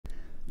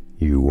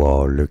You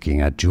are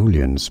looking at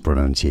Julian's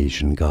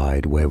pronunciation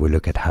guide, where we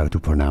look at how to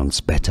pronounce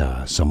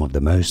better some of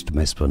the most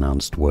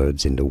mispronounced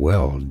words in the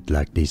world,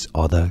 like this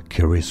other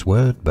curious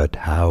word. But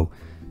how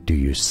do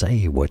you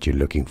say what you're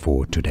looking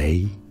for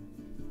today?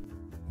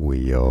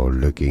 We are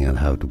looking at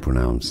how to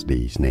pronounce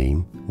this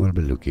name. We'll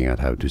be looking at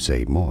how to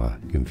say more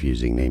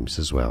confusing names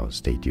as well.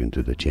 Stay tuned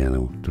to the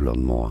channel to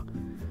learn more.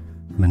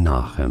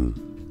 Menachem,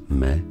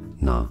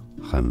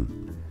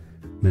 Menachem,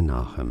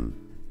 Menachem.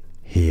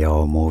 Here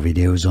are more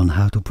videos on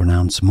how to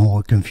pronounce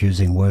more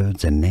confusing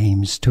words and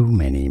names too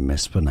many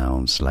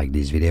mispronounced. Like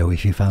this video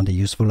if you found it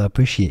useful. I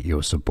appreciate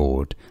your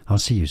support. I'll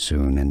see you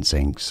soon and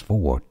thanks for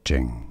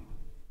watching.